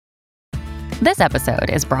This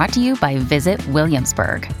episode is brought to you by Visit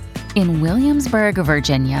Williamsburg. In Williamsburg,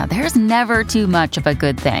 Virginia, there's never too much of a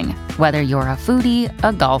good thing. Whether you're a foodie,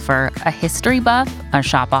 a golfer, a history buff, a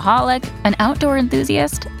shopaholic, an outdoor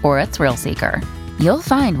enthusiast, or a thrill seeker, you'll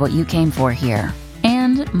find what you came for here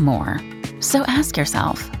and more. So ask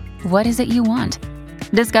yourself, what is it you want?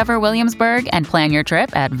 Discover Williamsburg and plan your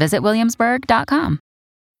trip at visitwilliamsburg.com.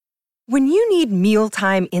 When you need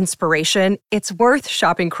mealtime inspiration, it's worth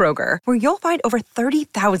shopping Kroger, where you'll find over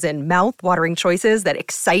 30,000 mouth-watering choices that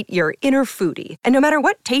excite your inner foodie. And no matter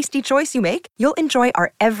what tasty choice you make, you'll enjoy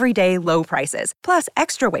our everyday low prices, plus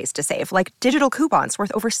extra ways to save, like digital coupons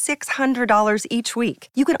worth over $600 each week.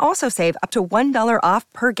 You can also save up to $1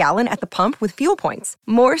 off per gallon at the pump with fuel points.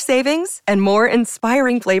 More savings and more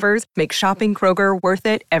inspiring flavors make shopping Kroger worth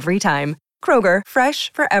it every time. Kroger,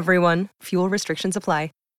 fresh for everyone. Fuel restrictions apply.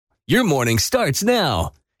 Your morning starts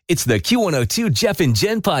now. It's the Q102 Jeff and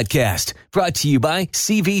Jen podcast, brought to you by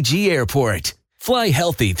CVG Airport. Fly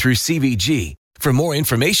healthy through CVG. For more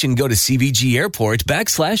information, go to CVG Airport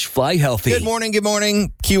 /fly healthy. Good morning.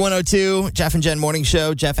 Q102, Jeff and Jen morning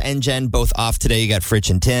show. Jeff and Jen both off today. You got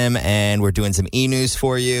Fritch and Tim, and we're doing some e-news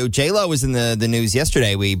for you. J-Lo was in the news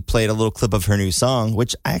yesterday. We played a little clip of her new song,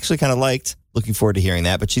 which I actually kind of liked. Looking forward to hearing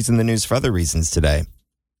that, but she's in the news for other reasons today.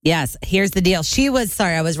 Yes, here's the deal.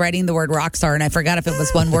 I was writing the word rock star and I forgot if it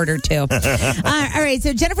was one word or two. All right,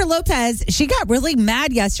 so Jennifer Lopez, she got really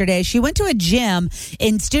mad yesterday. She went to a gym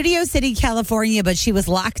in Studio City, California, but she was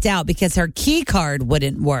locked out because her key card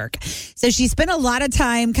wouldn't work. So she spent a lot of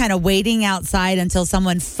time kind of waiting outside until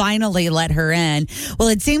someone finally let her in. Well,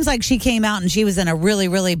 it seems like she came out and she was in a really,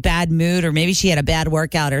 really bad mood, or maybe she had a bad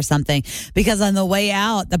workout or something, because on the way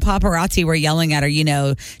out, the paparazzi were yelling at her,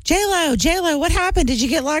 J-Lo, what happened? Did you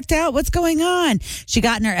get locked out? What's going on? She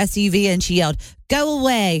got in her SUV and she yelled, "Go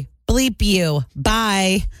away, bleep you,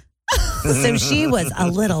 bye." So she was a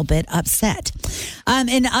little bit upset.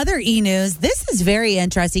 In other e-news, this is very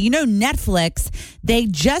interesting. Netflix, they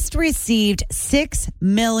just received 6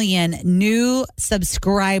 million new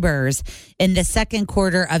subscribers in the second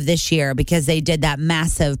quarter of this year because they did that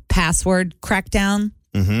massive password crackdown.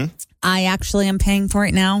 Mm-hmm. I actually am paying for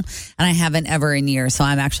it now, and I haven't ever in years. So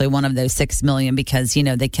I'm actually one of those 6 million because,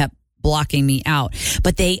 they kept blocking me out.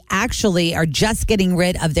 But they actually are just getting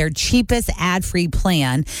rid of their cheapest ad-free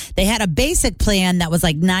plan. They had a basic plan that was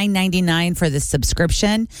like $9.99 for the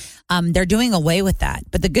subscription. They're doing away with that.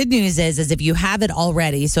 But the good news is if you have it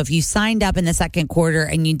already, so if you signed up in the second quarter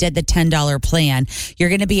and you did the $10 plan, you're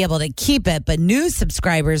going to be able to keep it. But new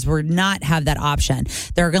subscribers will not have that option.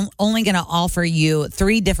 They're only going to offer you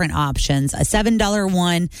 3 different options. A $7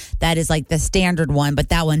 one, that is like the standard one, but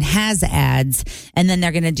that one has ads. And then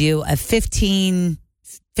they're going to do a $15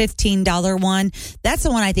 one. That's the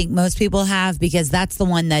one I think most people have because that's the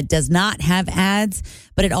one that does not have ads,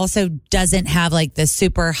 but it also doesn't have like the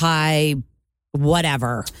super high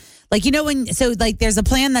whatever. Like, there's a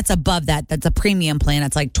plan that's above that's a premium plan.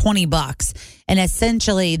 It's like $20. And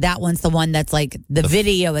essentially that one's the one that's like the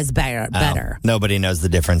video is better. Nobody knows the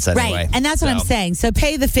difference anyway. Right. And that's what I'm saying. So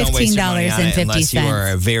pay the $15.50. Unless you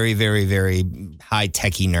are a very, very, very high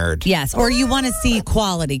techie nerd. Yes. Or you want to see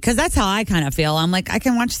quality, because that's how I kind of feel. I'm like, I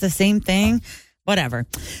can watch the same thing, whatever.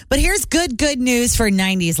 But here's good news for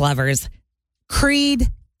 90s lovers. Creed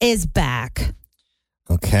is back.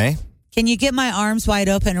 Okay. Can you get my arms wide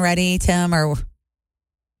open ready, Tim? Or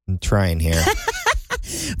I'm trying here.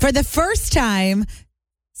 For the first time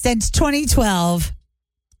since 2012,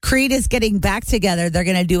 Creed is getting back together. They're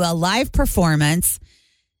going to do a live performance,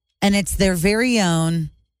 and it's their very own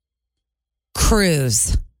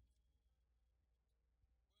cruise.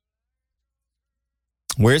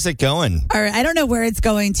 Where's it going? All right, I don't know where it's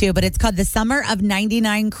going to, but it's called the Summer of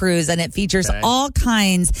 99 Cruise, and it features all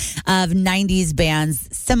kinds of 90s bands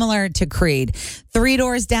similar to Creed. Three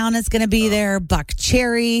Doors Down is going to be there, Buck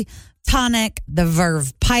Cherry, Tonic, the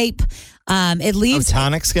Verve Pipe. It leaves.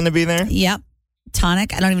 Tonic's going to be there? Yep.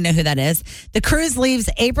 Tonic. I don't even know who that is. The cruise leaves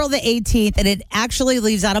April the 18th, and it actually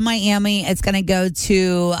leaves out of Miami. It's going to go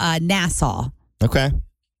to Nassau. Okay.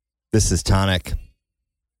 This is Tonic.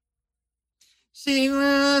 She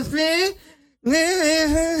wants me.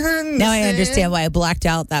 Now I understand why I blacked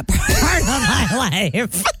out that part of my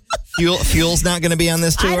life. Fuel's not going to be on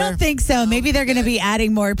this tour? I don't think so. Maybe they're going to be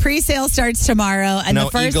adding more. Pre-sale starts tomorrow. And no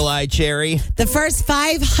Eagle-Eye Cherry? The first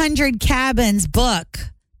 500 cabins book,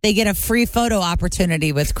 they get a free photo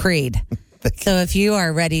opportunity with Creed. So if you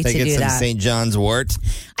are ready to do that. They get some St. John's wort?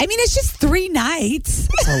 I mean, it's just 3 nights.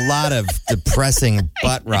 It's a lot of depressing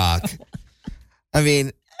butt rock. I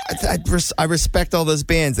mean, I respect all those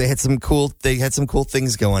bands. They had some cool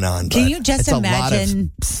things going on. Can you just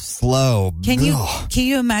imagine slow. Can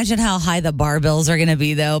you imagine how high the bar bills are going to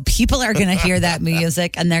be, though? People are going to hear that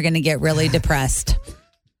music and they're going to get really depressed.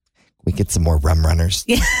 We get some more rum runners.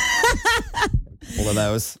 Yeah. Full of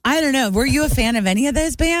those. I don't know. Were you a fan of any of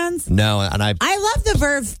those bands? No, and I love the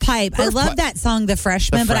Verve Pipe. I love that song, The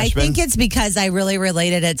Freshman, but I think it's because I really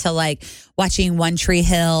related it to like watching One Tree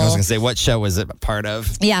Hill. I was going to say, what show was it a part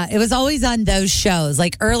of? Yeah, it was always on those shows,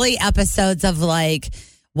 like early episodes of like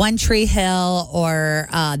One Tree Hill or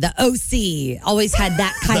the OC. Always had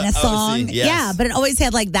that kind of song. OC, yes. Yeah, but it always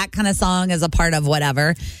had like that kind of song as a part of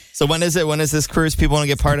whatever. So when is it? When is this cruise people want to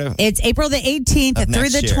get part of? It's April the 18th through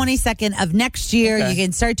the 22nd of next year. Okay. You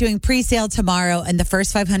can start doing pre-sale tomorrow, and the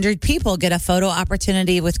first 500 people get a photo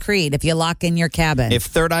opportunity with Creed if you lock in your cabin. If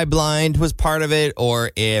Third Eye Blind was part of it,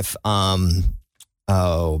 or if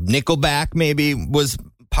Nickelback maybe was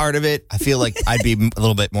part of it, I feel like I'd be a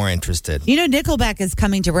little bit more interested. You know, Nickelback is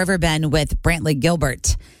coming to Riverbend with Brantley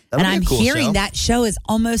Gilbert. That'll and be a I'm cool hearing show. that show is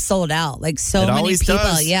almost sold out. Like so It many always people.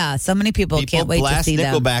 does. Yeah, so many people can't wait to see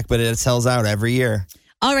them. Nickelback, but it sells out every year.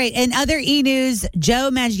 All right. In other e-news, Joe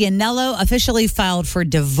Manganiello officially filed for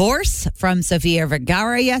divorce from Sofia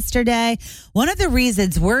Vergara yesterday. One of the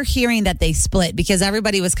reasons we're hearing that they split, because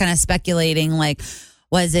everybody was kind of speculating, like,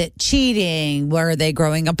 was it cheating? Were they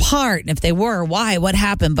growing apart? And if they were, why? What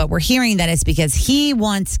happened? But we're hearing that it's because he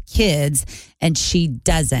wants kids and she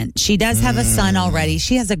doesn't. She does have a son already.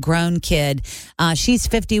 She has a grown kid. She's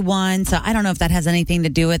 51. So I don't know if that has anything to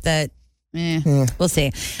do with it. We'll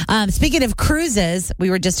see. Speaking of cruises, we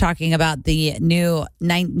were just talking about the new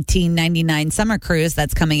 1999 summer cruise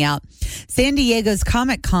that's coming out. San Diego's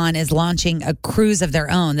Comic-Con is launching a cruise of their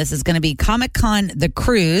own. This is going to be Comic-Con the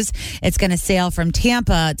Cruise. It's going to sail from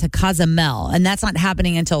Tampa to Cozumel, and that's not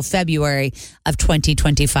happening until February of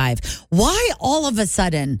 2025. Why all of a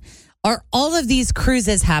sudden are all of these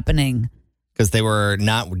cruises happening? Because they were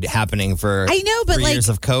not happening for I know, but 3 like years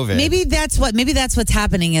of COVID. Maybe that's what's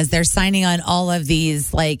happening is they're signing on all of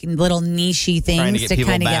these like little niche-y things to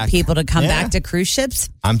kind of get people to come back to cruise ships.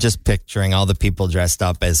 I'm just picturing all the people dressed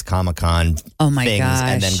up as Comic-Con things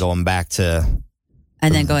and then going back to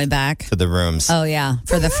the rooms. Oh, yeah,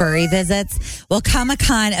 for the furry visits. Well,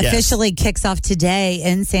 Comic-Con officially kicks off today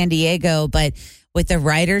in San Diego, but with the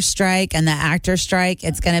writer's strike and the actor strike,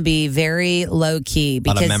 it's going to be very low key.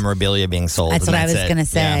 Because a lot of memorabilia being sold. That's what I was going to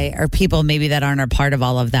say. Or people maybe that aren't a part of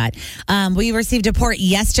all of that. We received a report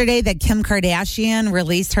yesterday that Kim Kardashian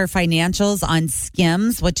released her financials on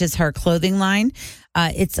Skims, which is her clothing line.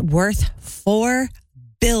 It's worth $4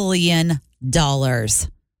 billion.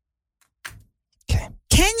 Okay.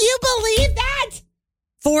 Can you believe that?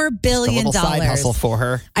 $4 billion. A little side hustle for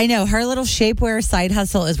her. I know. Her little shapewear side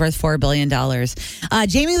hustle is worth $4 billion.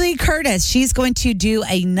 Jamie Lee Curtis, she's going to do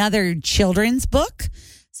another children's book.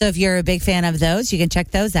 So if you're a big fan of those, you can check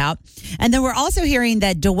those out. And then we're also hearing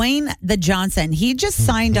that Dwayne The Johnson, he just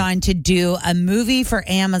signed on to do a movie for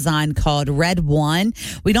Amazon called Red One.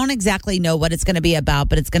 We don't exactly know what it's going to be about,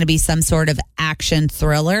 but it's going to be some sort of action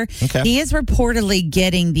thriller. Okay. He is reportedly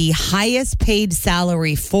getting the highest paid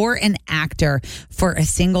salary for an actor for a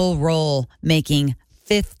single role, making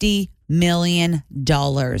 $50 million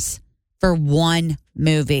for one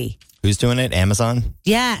movie. Who's doing it? Amazon?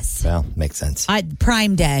 Yes. Well, makes sense.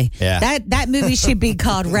 Prime Day. Yeah. That movie should be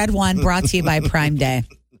called Red One, brought to you by Prime Day.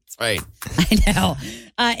 That's right. I know.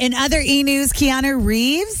 In other e-news, Keanu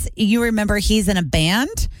Reeves, you remember he's in a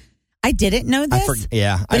band? I didn't know this.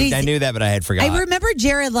 I knew that, but I had forgotten. I remember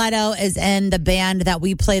Jared Leto is in the band that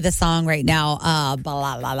we play the song right now. Blah,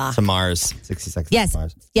 blah, blah. To Mars. 60 Seconds yes, to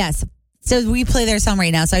Mars. Yes. So we play their song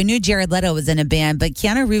right now. So I knew Jared Leto was in a band, but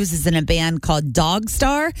Keanu Reeves is in a band called Dog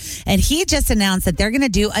Star. And he just announced that they're going to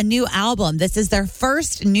do a new album. This is their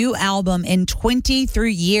first new album in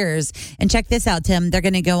 23 years. And check this out, Tim. They're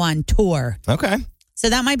going to go on tour. Okay.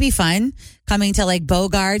 So that might be fun. Coming to like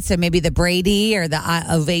Bogarts or maybe the Brady or the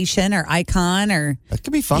Ovation or Icon or that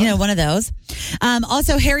could be fun. One of those.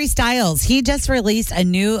 Also, Harry Styles. He just released a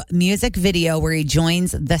new music video where he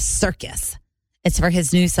joins the circus. It's for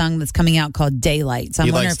his new song that's coming out called Daylight. So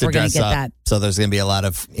I'm wondering if we're going to get that. So there's going to be a lot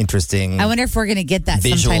of interesting I wonder if we're going to get that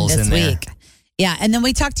sometime this week. Yeah, and then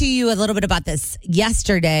we talked to you a little bit about this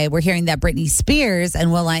yesterday. We're hearing that Britney Spears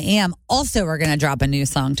and will.i.am also are going to drop a new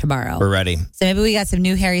song tomorrow. We're ready. So maybe we got some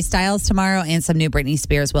new Harry Styles tomorrow and some new Britney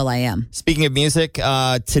Spears, will.i.am. Speaking of music,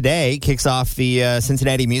 today kicks off the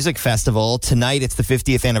Cincinnati Music Festival. Tonight, it's the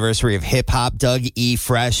 50th anniversary of hip hop. Doug E.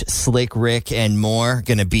 Fresh, Slick Rick, and more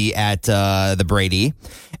going to be at the Brady.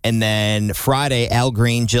 And then Friday, Al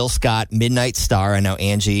Green, Jill Scott, Midnight Star. I know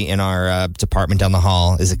Angie in our department down the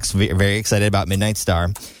hall is very excited about Midnight Star.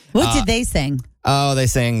 What did they sing? Oh, they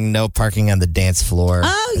sang No Parking on the Dance Floor.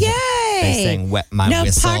 Oh, yay. They sang Wet My No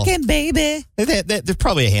Whistle. parking, baby. There's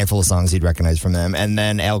probably a handful of songs you'd recognize from them. And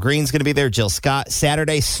then Al Green's going to be there, Jill Scott,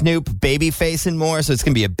 Saturday, Snoop, Babyface, and more. So it's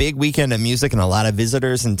going to be a big weekend of music and a lot of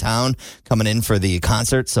visitors in town coming in for the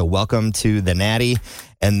concert. So welcome to the Natty.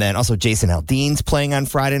 And then also Jason Aldean's playing on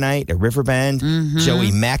Friday night at Riverbend. Mm-hmm. Joey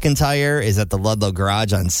McIntyre is at the Ludlow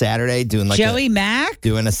Garage on Saturday doing like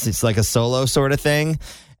it's like a solo sort of thing.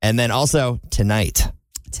 And then also tonight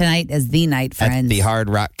is the night, friends. at the Hard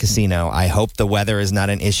Rock Casino. I hope the weather is not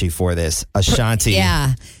an issue for this. Ashanti.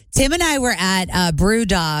 Yeah. Tim and I were at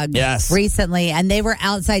Brewdog Yes. recently, and they were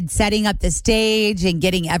outside setting up the stage and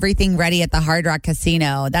getting everything ready at the Hard Rock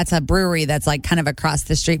Casino. That's a brewery that's like kind of across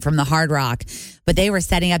the street from the Hard Rock. But they were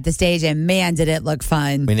setting up the stage, and man, did it look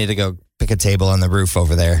fun. We need to go pick a table on the roof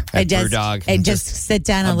over there at Brewdog. And just sit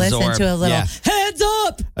down and listen to a little Heads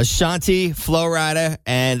Up. Ashanti, Flo Rida,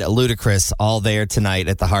 and Ludacris all there tonight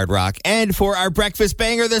at the Hard Rock. And for our breakfast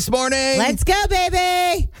banger this morning, Let's go,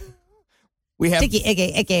 baby. we have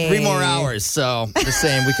Icky. 3 more hours. So just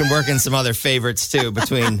saying, we can work in some other favorites too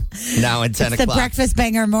between now and 10 It's the o'clock. Breakfast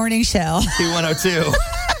Banger Morning Show. Q102.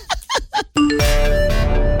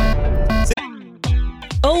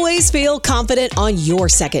 Always feel confident on your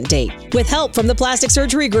second date. With help from the Plastic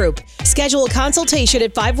Surgery Group. Schedule a consultation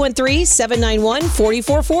at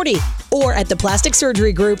 513-791-4440 or at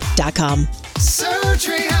theplasticsurgerygroup.com.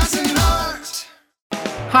 Surgery has an art.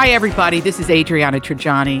 Hi, everybody. This is Adriana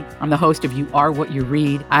Trajani. I'm the host of You Are What You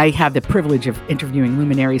Read. I have the privilege of interviewing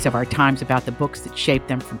luminaries of our times about the books that shaped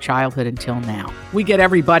them from childhood until now. We get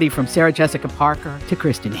everybody from Sarah Jessica Parker to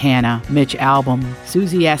Kristen Hanna, Mitch Albom,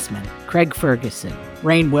 Susie Essman, Craig Ferguson,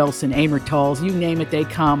 Rainn Wilson, Amor Tolls, you name it, they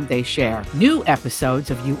come, they share. New episodes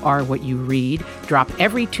of You Are What You Read drop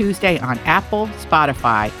every Tuesday on Apple,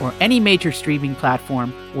 Spotify, or any major streaming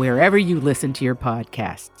platform wherever you listen to your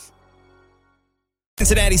podcasts.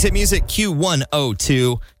 Cincinnati's Hit Music,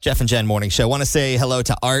 Q102, Jeff and Jen Morning Show. Want to say hello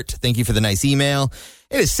to Art. Thank you for the nice email.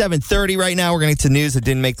 It is 7:30 right now. We're going to get to news that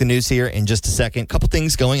didn't make the news here in just a second. Couple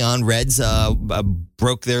things going on. Reds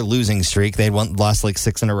broke their losing streak. They lost like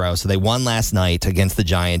 6 in a row. So they won last night against the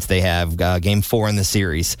Giants. They have game 4 in the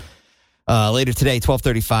series. Later today,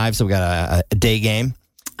 12:35. So we got a day game.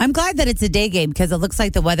 I'm glad that it's a day game because it looks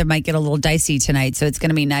like the weather might get a little dicey tonight. So it's going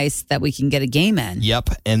to be nice that we can get a game in. Yep.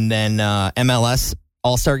 And then MLS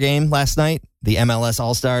All-Star game last night. The MLS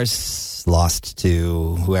All-Stars lost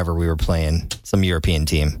to whoever we were playing, some European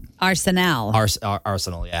team. Arsenal.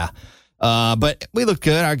 Arsenal, yeah. But we looked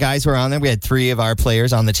good. Our guys were on there. We had 3 of our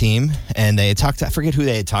players on the team, and they had talked. I forget who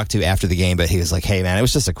they had talked to after the game, but he was like, "Hey, man, it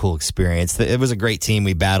was just a cool experience. It was a great team.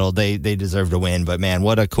 We battled. They deserved to win, but man,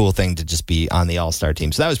 what a cool thing to just be on the All-Star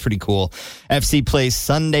team." So that was pretty cool. FC plays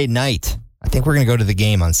Sunday night. I think we're going to go to the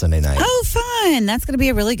game on Sunday night. Oh, fun. That's going to be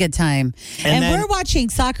a really good time. And we're watching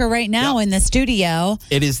soccer right now in the studio.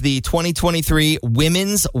 It is the 2023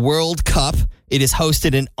 Women's World Cup. It is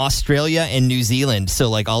hosted in Australia and New Zealand. So,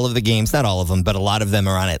 like, all of the games, not all of them, but a lot of them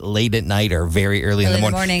are on at late at night or very early in the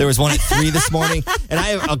morning. There was one at 3 this morning. And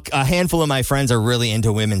I have a handful of my friends are really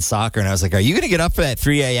into women's soccer. And I was like, "Are you going to get up for that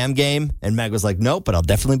 3 a.m. game?" And Meg was like, "Nope, but I'll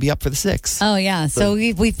definitely be up for the 6." Oh, yeah. So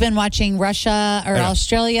we've been watching Russia or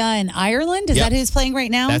Australia and Ireland. Is that who's playing right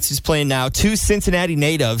now? That's who's playing now. 2 Cincinnati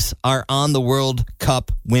natives are on the World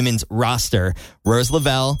Cup women's roster. Rose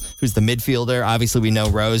Lavelle, who's the midfielder. Obviously, we know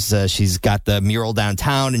Rose. She's got the mural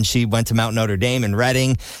downtown, and she went to Mount Notre Dame in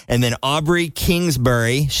Reading. And then Aubrey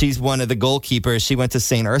Kingsbury, she's one of the goalkeepers. She went to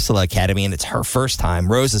St. Ursula Academy, and it's her first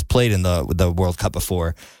time. Rose has played in the World Cup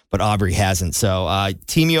before, but Aubrey hasn't. So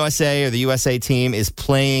Team USA, or the USA team, is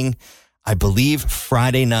playing, I believe,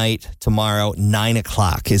 Friday night tomorrow, 9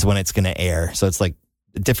 o'clock is when it's going to air. So it's like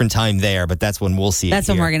a different time there, but that's when we'll see it. That's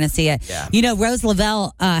when we're going to see it. Yeah. You know, Rose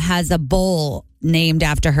Lavelle has a bowl named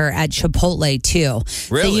after her at Chipotle, too.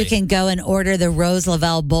 Really? So you can go and order the Rose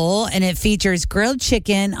Lavelle Bowl, and it features grilled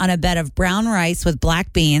chicken on a bed of brown rice with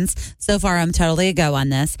black beans. So far, I'm totally a go on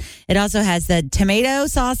this. It also has the tomato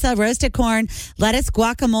salsa, roasted corn, lettuce,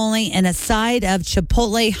 guacamole, and a side of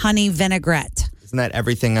Chipotle honey vinaigrette. Isn't that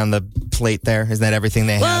everything on the plate there? Isn't that everything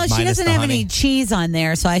they have? Well, she minus doesn't the have honey? any cheese on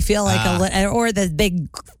there, so I feel like or the big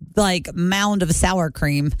mound of sour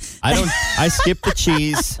cream. I skip the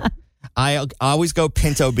cheese. I always go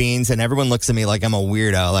pinto beans, and everyone looks at me like I'm a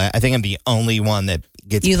weirdo. I think I'm the only one that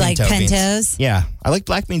gets You pinto like beans. pintos? Yeah. I like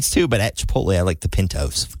black beans too, but at Chipotle, I like the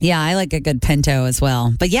pintos. Yeah, I like a good pinto as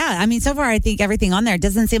well. But yeah, I mean, so far I think everything on there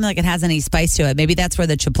doesn't seem like it has any spice to it. Maybe that's where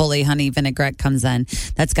the Chipotle honey vinaigrette comes in.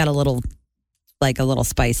 That's got a little like a little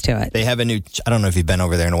spice to it. They have a new, I don't know if you've been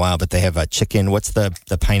over there in a while, but they have a chicken. What's the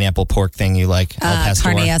pineapple pork thing you like? El Pastor.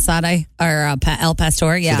 Carne asada or El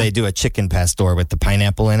Pastor, yeah. So they do a chicken pastor with the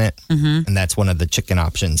pineapple in it. Mm-hmm. And that's one of the chicken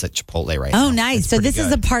options at Chipotle right now. Oh, nice. So this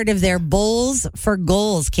is a part of their Bowls for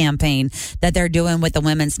Goals campaign that they're doing with the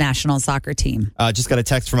women's national soccer team. Just got a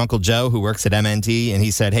text from Uncle Joe, who works at MNT, and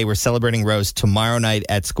he said, hey, we're celebrating Rose tomorrow night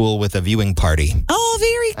at school with a viewing party. Oh,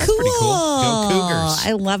 very That's cool. pretty cool. Go Cougars.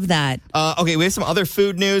 I love that. Okay, we have some other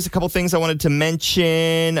food news. A couple things I wanted to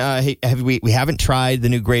mention. We haven't tried the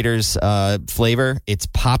new Grater's flavor. It's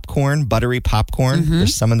popcorn, buttery popcorn. Mm-hmm.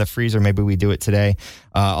 There's some in the freezer. Maybe we do it today.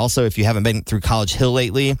 Also, if you haven't been through College Hill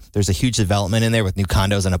lately, there's a huge development in there with new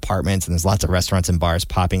condos and apartments, and there's lots of restaurants and bars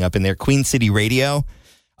popping up in there. Queen City Radio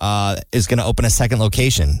is going to open a second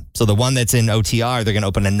location. So the one that's in OTR, they're going to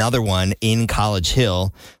open another one in College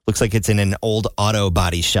Hill. Looks like it's in an old auto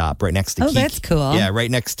body shop right next to Kiki. Oh, that's cool. Yeah, right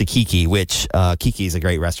next to Kiki, which Kiki is a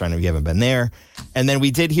great restaurant if you haven't been there. And then we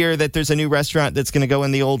did hear that there's a new restaurant that's going to go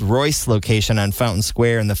in the old Royce location on Fountain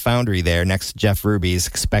Square in the Foundry there next to Jeff Ruby's,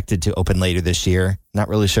 expected to open later this year. Not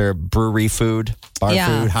really sure. Brewery food, bar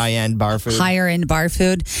food, high-end bar food. Higher-end bar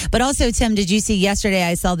food. But also, Tim, did you see yesterday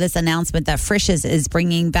I saw this announcement that Frisch's is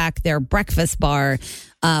bringing back their breakfast bar,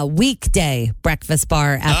 weekday breakfast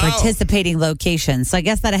bar at participating locations. So I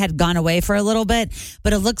guess that had gone away for a little bit,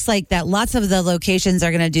 but it looks like that lots of the locations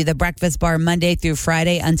are going to do the breakfast bar Monday through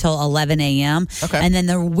Friday until 11 a.m. Okay. And then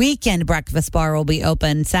the weekend breakfast bar will be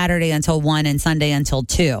open Saturday until 1 and Sunday until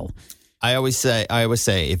 2. I always say,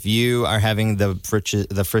 if you are having the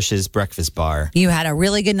Frisch's breakfast bar, You had a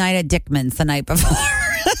really good night at Dickman's the night before.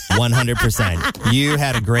 100%. You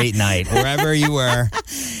had a great night wherever you were.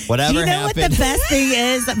 Whatever you know happened. what the best thing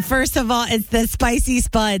is? First of all, it's the spicy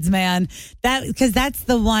spuds, man. Because that's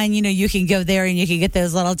the one, you can go there and you can get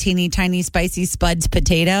those little teeny tiny spicy spuds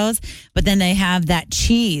potatoes. But then they have that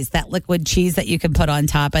cheese, that liquid cheese that you can put on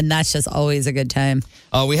top. And that's just always a good time.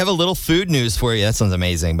 We have a little food news for you. That sounds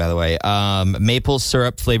amazing, by the way. Maple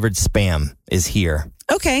syrup flavored Spam is here.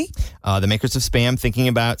 Okay. The makers of Spam thinking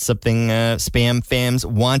about something Spam fans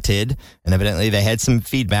wanted, and evidently they had some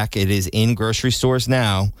feedback. It is in grocery stores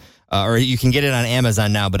now, or you can get it on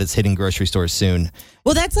Amazon now, but it's hitting grocery stores soon.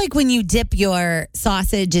 Well, that's like when you dip your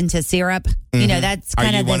sausage into syrup. That's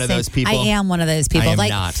kind of one of those people? I am one of those people. I am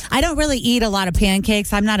not. I don't really eat a lot of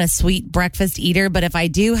pancakes. I'm not a sweet breakfast eater, but if I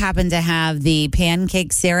do happen to have the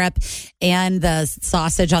pancake syrup and the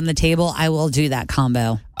sausage on the table, I will do that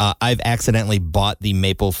combo. I've accidentally bought the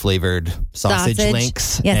maple flavored sausage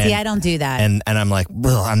links. Yeah, see, I don't do that. And I'm like,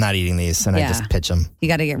 well, I'm not eating these, and I just pitch them. You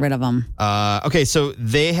got to get rid of them. Okay, so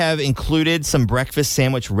they have included some breakfast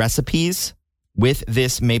sandwich recipes with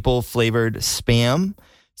this maple flavored Spam.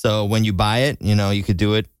 So when you buy it, you could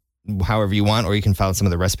do it however you want, or you can follow some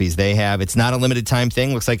of the recipes they have. It's not a limited time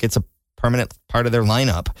thing. Looks like it's a permanent part of their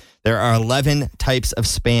lineup. There are 11 types of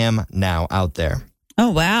Spam now out there. Oh,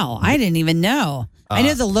 wow. I didn't even know. I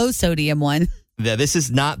know the low sodium one. This is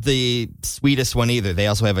not the sweetest one either. They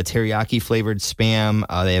also have a teriyaki flavored Spam.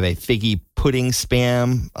 They have a figgy pudding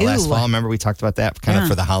Spam. Last fall, remember we talked about that kind of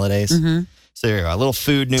for the holidays. Mm-hmm. So there you go. A little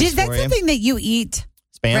food news Is that for you. something that you eat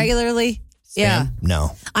Spam? regularly? Spam? Yeah.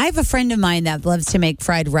 No. I have a friend of mine that loves to make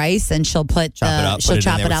fried rice, and she'll chop it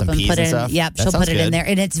up and put it in. Yep, she'll put it in there,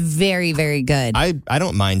 and it's very, very good. I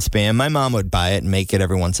don't mind Spam. My mom would buy it and make it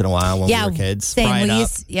every once in a while when we were kids. Same.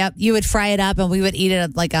 Fry it up. You would fry it up, and we would eat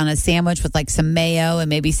it like on a sandwich with like some mayo and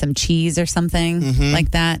maybe some cheese or something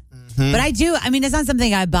like that. Mm-hmm. But it's not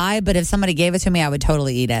something I buy, but if somebody gave it to me, I would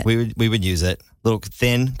totally eat it. We would use it. A little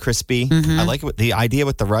thin, crispy. I like it, the idea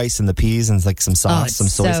with the rice and the peas and like some sauce, some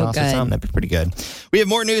soy sauce or something. That'd be pretty good. We have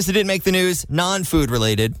more news that didn't make the news, non-food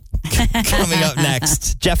related. Coming up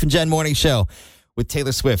next, Jeff and Jen Morning Show with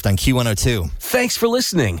Taylor Swift on Q102. Thanks for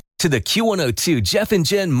listening to the Q102 Jeff and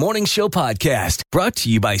Jen Morning Show podcast, brought to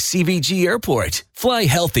you by CVG Airport. Fly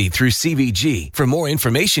healthy through CVG. For more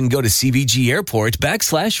information, go to CVG Airport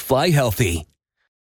 /fly healthy.